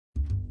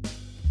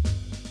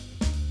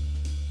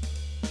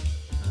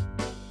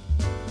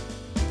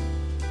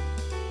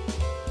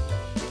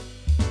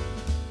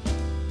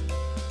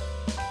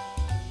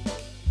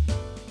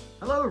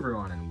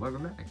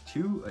welcome back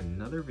to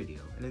another video,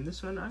 and in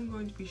this one I'm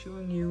going to be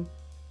showing you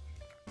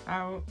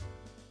how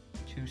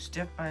to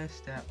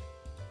step-by-step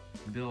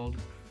build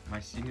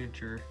my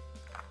signature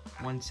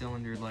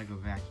one-cylinder Lego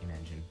vacuum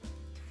engine.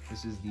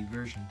 This is the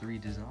version 3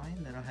 design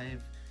that I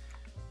have,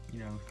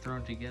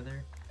 thrown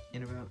together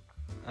in about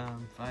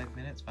 5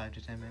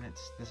 to 10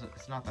 minutes.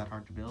 It's not that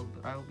hard to build,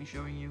 but I will be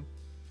showing you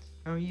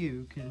how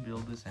you can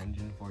build this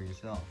engine for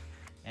yourself.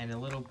 And a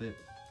little bit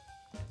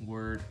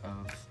word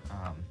of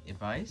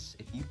advice: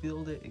 if you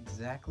build it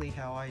exactly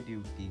how I do,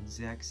 with the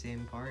exact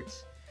same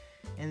parts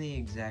and the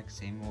exact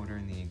same order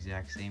in the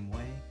exact same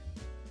way,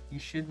 you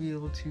should be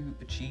able to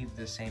achieve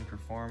the same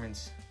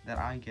performance that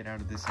I get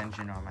out of this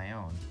engine on my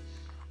own.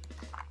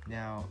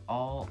 Now,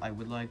 I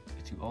would like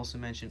to also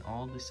mention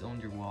all the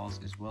cylinder walls,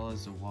 as well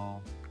as the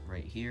wall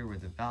right here where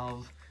the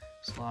valve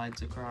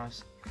slides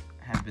across,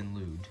 have been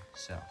lubed,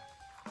 so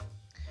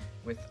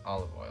with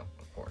olive oil,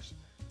 of course.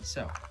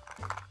 So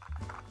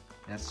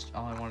that's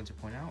all I wanted to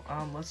point out.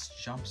 Let's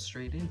jump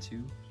straight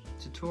into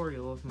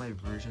tutorial of my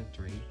version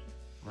 3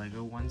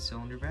 Lego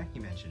one-cylinder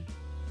vacuum engine.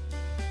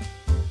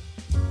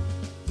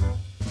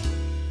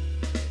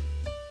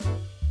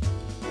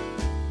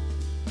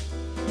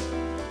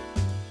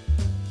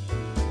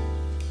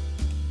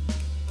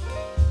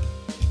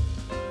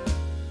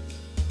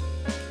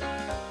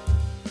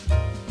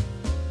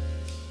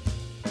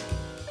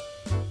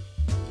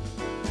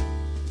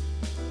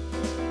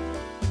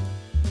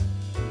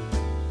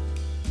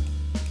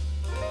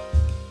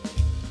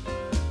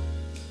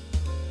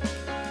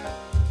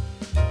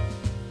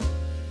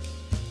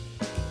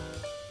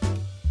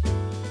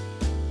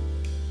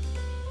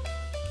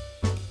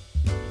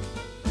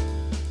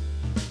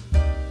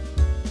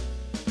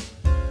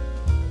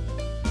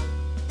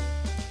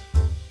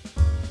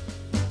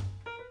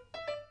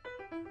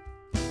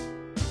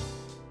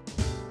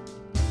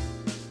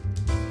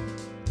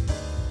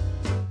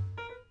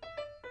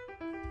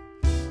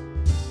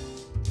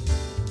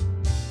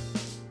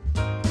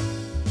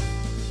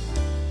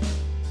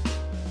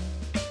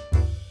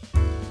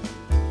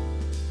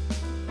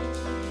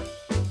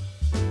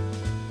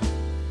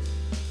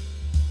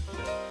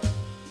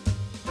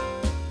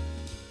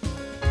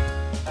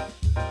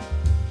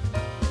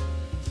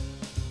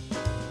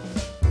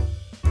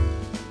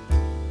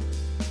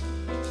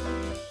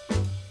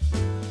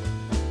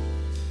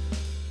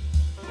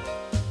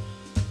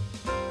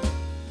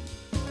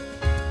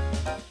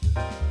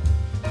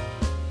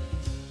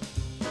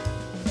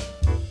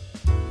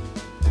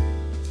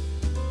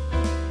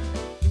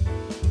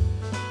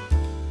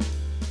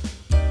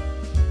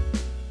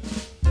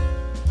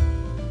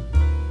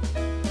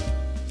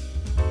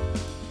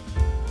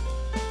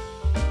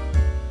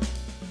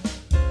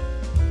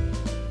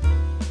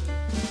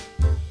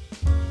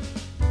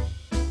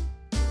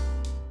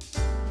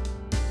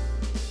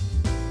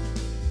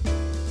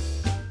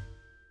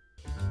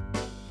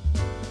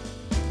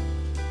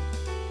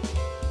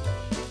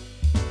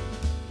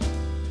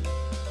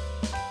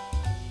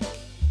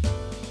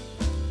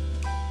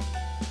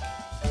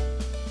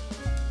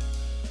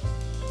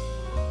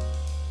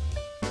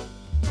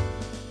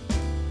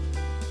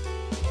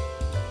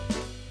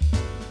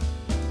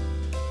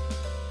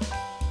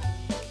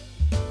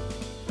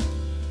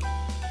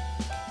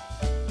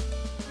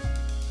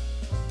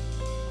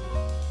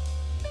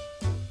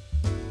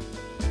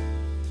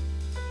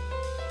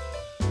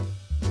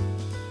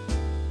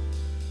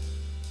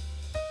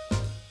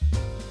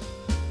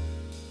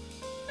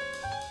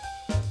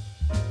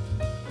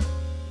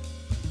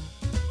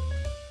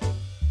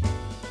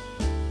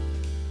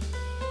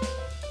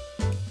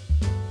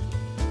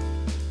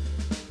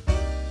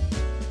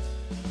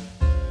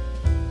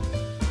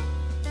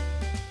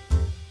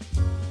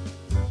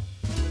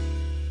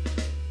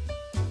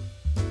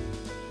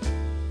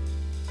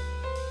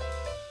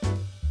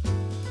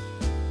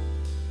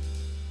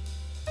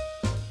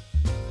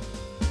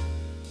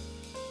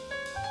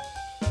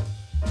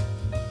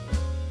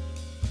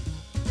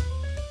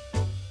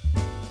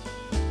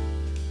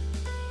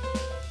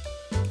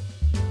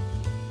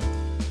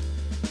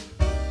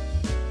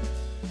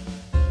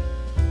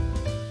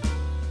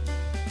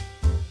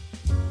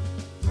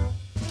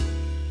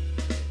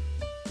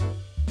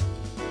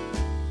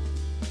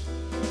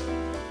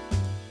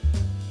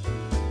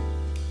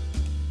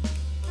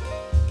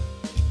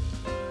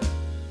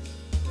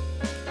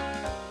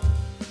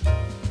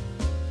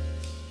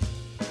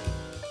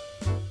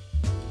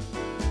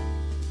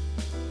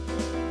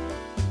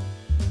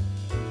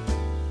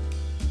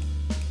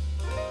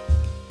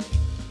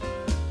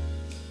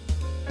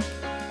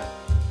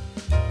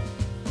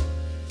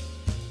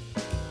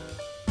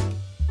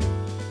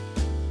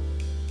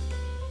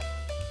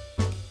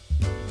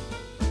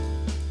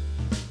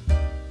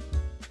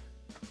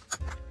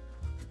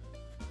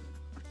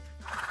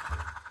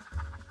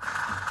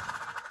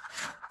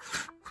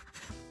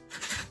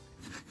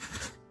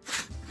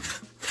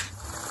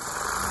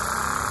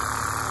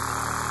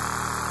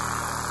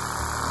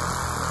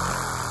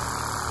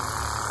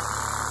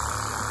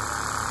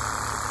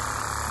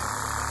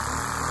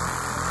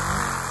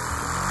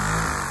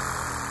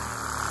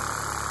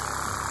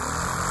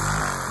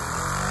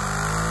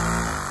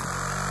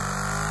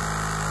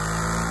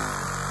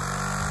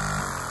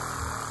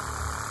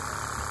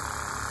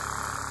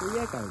 So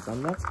yeah guys,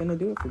 that's gonna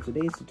do it for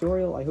today's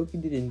tutorial. I hope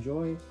you did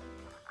enjoy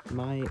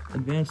my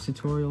advanced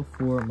tutorial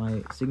for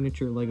my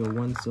signature LEGO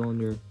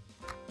 1-cylinder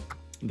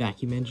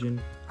vacuum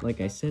engine. Like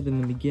I said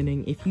in the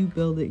beginning, if you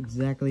build it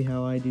exactly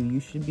how I do, you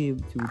should be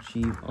able to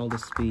achieve all the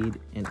speed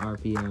and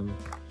RPM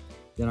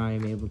that I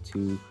am able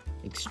to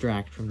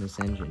extract from this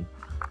engine.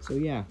 So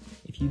yeah,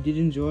 if you did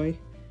enjoy,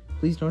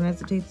 please don't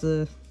hesitate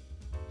to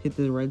hit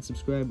the red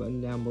subscribe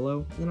button down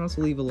below, and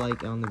also leave a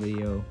like on the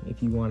video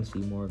if you want to see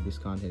more of this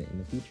content in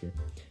the future.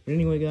 But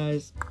anyway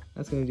guys,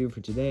 that's going to do it for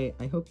today.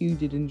 I hope you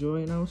did enjoy,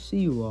 and I will see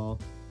you all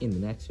in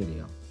the next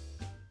video.